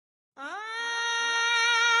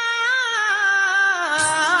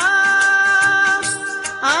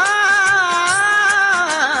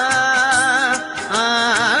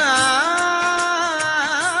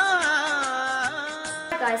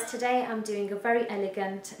today I'm doing a very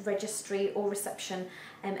elegant registry or reception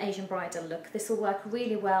Asian bridal look. This will work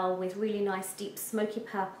really well with really nice deep smoky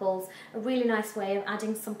purples, a really nice way of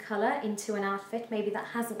adding some colour into an outfit maybe that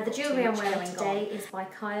hasn't. The jewellery I'm wearing today is by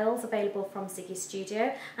Kyle's, available from Ziggy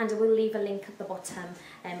Studio, and I will leave a link at the bottom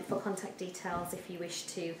for contact details if you wish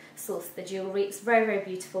to source the jewellery. It's very, very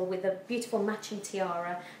beautiful with a beautiful matching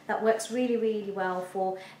tiara that works really, really well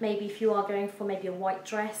for maybe if you are going for maybe a white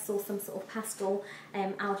dress or some sort of pastel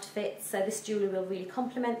outfit. So this jewellery will really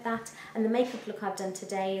complement that, and the makeup look I've done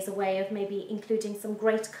today is a way of maybe including some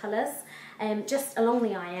great colours just along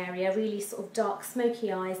the eye area, really sort of dark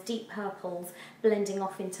smoky eyes, deep purples blending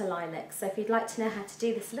off into lilac. So if you'd like to know how to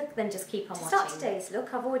do this look, then just keep on watching. To start today's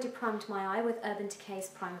look, I've already primed my eye with Urban Decay's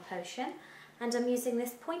Primer Potion, and I'm using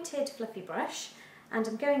this pointed fluffy brush, and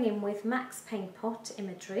I'm going in with MAC's Paint Pot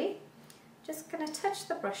Imagery. Just going to touch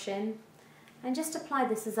the brush in and just apply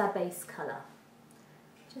this as our base colour.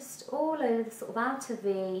 Just all over the sort of outer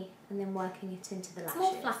V, and then working it into the lashes.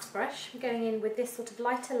 Small flat brush, I'm going in with this sort of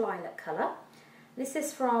lighter lilac colour. This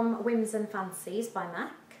is from Whims and Fancies by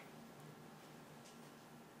MAC.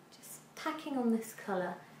 Just packing on this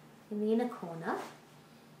colour in the inner corner,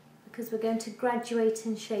 because we're going to graduate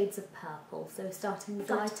in shades of purple. So we're starting with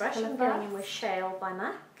light brush, I'm going in with Shale by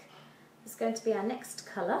MAC. It's going to be our next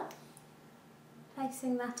colour.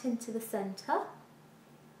 Placing that into the centre.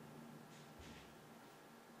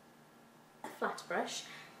 Flat brush,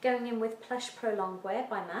 going in with Plush Pro Longwear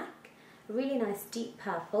by MAC, a really nice deep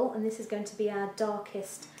purple, and this is going to be our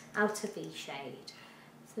darkest outer V shade.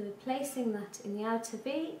 So we're placing that in the outer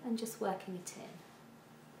V and just working it in.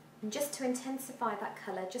 And just to intensify that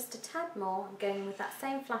colour just a tad more, I'm going in with that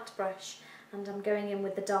same flat brush, and I'm going in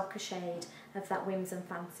with the darker shade of that Whims and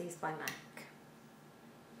Fancies by MAC.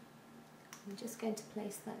 I'm just going to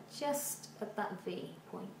place that just at that V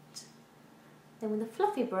point. Then with a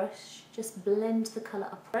fluffy brush, just blend the colour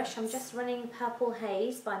up. I'm just running Purple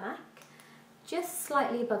Haze by MAC, just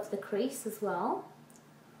slightly above the crease as well.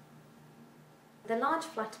 The large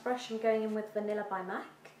flat brush, I'm going in with Vanilla by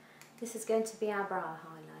MAC. This is going to be our brow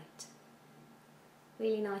highlight.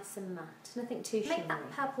 Really nice and matte, nothing too shimmery. Make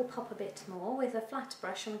that purple pop a bit more. With a flat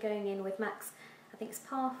brush, I'm going in with MAC's, I think it's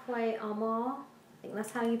Parfait Armor. I think that's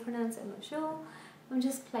how you pronounce it, I'm not sure. I'm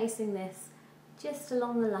just placing this just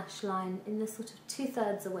along the lash line in the sort of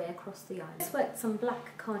 2/3 away across the eye. I just worked some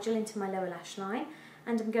black cardgel into my lower lash line,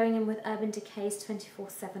 and I'm going in with Urban Decay's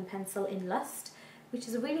 24/7 pencil in Lust, which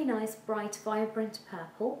is a really nice, bright, vibrant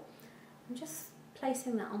purple. I'm just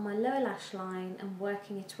placing that on my lower lash line and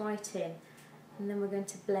working it right in, and then we're going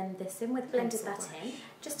to blend this in with blended that in,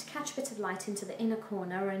 just to catch a bit of light into the inner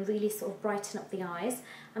corner and really sort of brighten up the eyes.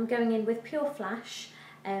 I'm going in with Pure Flash.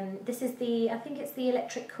 This is I think it's the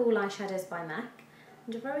Electric Cool Eyeshadows by MAC,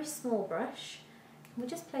 and a very small brush. And we're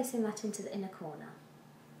just placing that into the inner corner.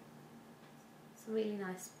 It's a really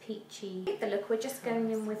nice peachy. To the look, we're just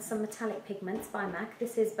going in with some metallic pigments by MAC.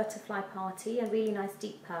 This is Butterfly Party, a really nice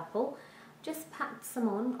deep purple. Just packed some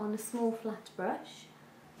on a small flat brush.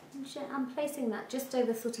 And I'm placing that just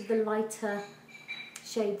over sort of the lighter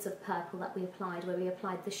shades of purple that we applied, where we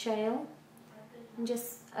applied the Shale. And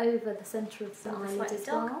just over the centre of the eyelid as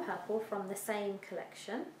well. Dark purple from the same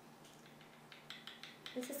collection.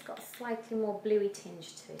 This has got a slightly more bluey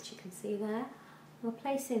tinge to it, you can see there. We're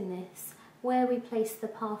placing this where we place the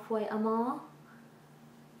Parfait Armor,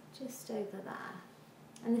 just over there.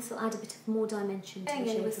 And this will add a bit of more dimension to the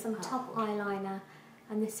shade with some top eyeliner,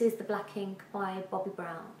 and this is the Black Ink by Bobbi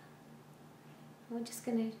Brown. And we're just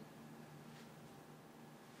going to...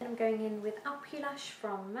 I'm going in with Opulash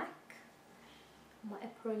from MAC. My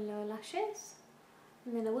upper and lower lashes,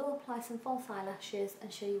 and then I will apply some false eyelashes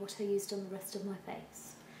and show you what I used on the rest of my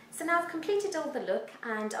face. So now I've completed all the look,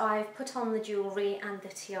 and I've put on the jewellery and the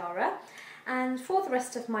tiara, and for the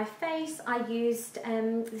rest of my face I used,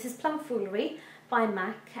 this is Plum Foolery by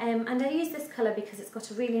MAC, and I use this colour because it's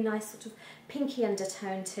got a really nice sort of pinky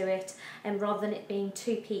undertone to it, rather than it being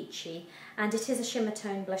too peachy, and it is a shimmer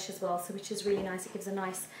tone blush as well, so which is really nice. It gives a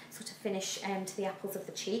nice sort of finish to the apples of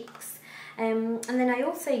the cheeks. And then I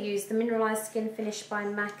also used the Mineralised Skin Finish by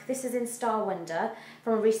MAC. This is in Star Wonder,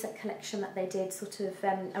 from a recent collection that they did sort of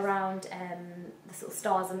around the sort of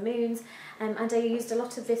stars and moons, and I used a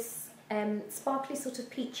lot of this sparkly sort of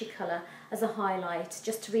peachy colour as a highlight,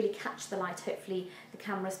 just to really catch the light. Hopefully the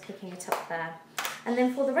camera's picking it up there. And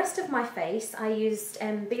then for the rest of my face I used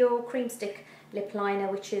Biore Cream Stick Lip Liner,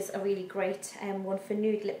 which is a really great one for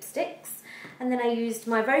nude lipsticks. And then I used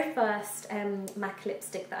my very first MAC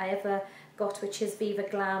lipstick that I ever got, which is Viva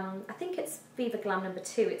Glam. I think it's Viva Glam number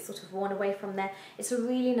 2. It's sort of worn away from there. It's a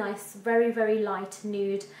really nice, very, very light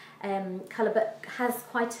nude colour, but has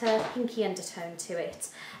quite a pinky undertone to it.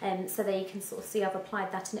 So there you can sort of see I've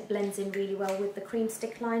applied that, and it blends in really well with the cream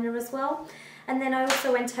stick liner as well. And then I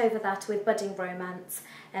also went over that with Budding Romance,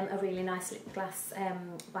 a really nice lip gloss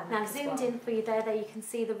by MAC. Now zoomed in for you there you can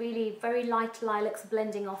see the really very light lilacs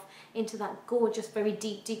blending off into that gorgeous, very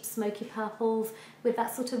deep smoky purples with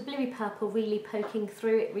that sort of bluey purple really poking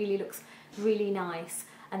through. It really looks really nice.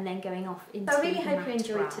 And then going off into the matte brown. So I really hope you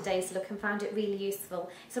enjoyed today's look and found it really useful.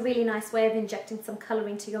 It's a really nice way of injecting some colour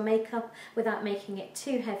into your makeup without making it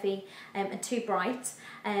too heavy and too bright.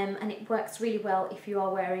 And it works really well if you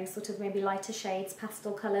are wearing sort of maybe lighter shades,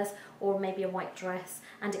 pastel colours, or maybe a white dress,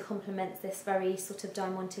 and it complements this very sort of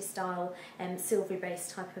diamante style silvery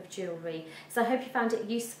based type of jewellery. So I hope you found it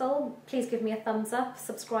useful. Please give me a thumbs up,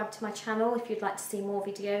 subscribe to my channel if you'd like to see more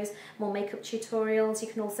videos, more makeup tutorials. You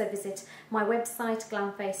can also visit my website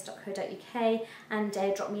glamfaceuk.co.uk and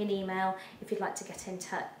drop me an email if you'd like to get in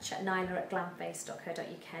touch at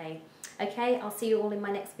nyla@glamface.co.uk. Okay, I'll see you all in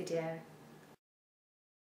my next video.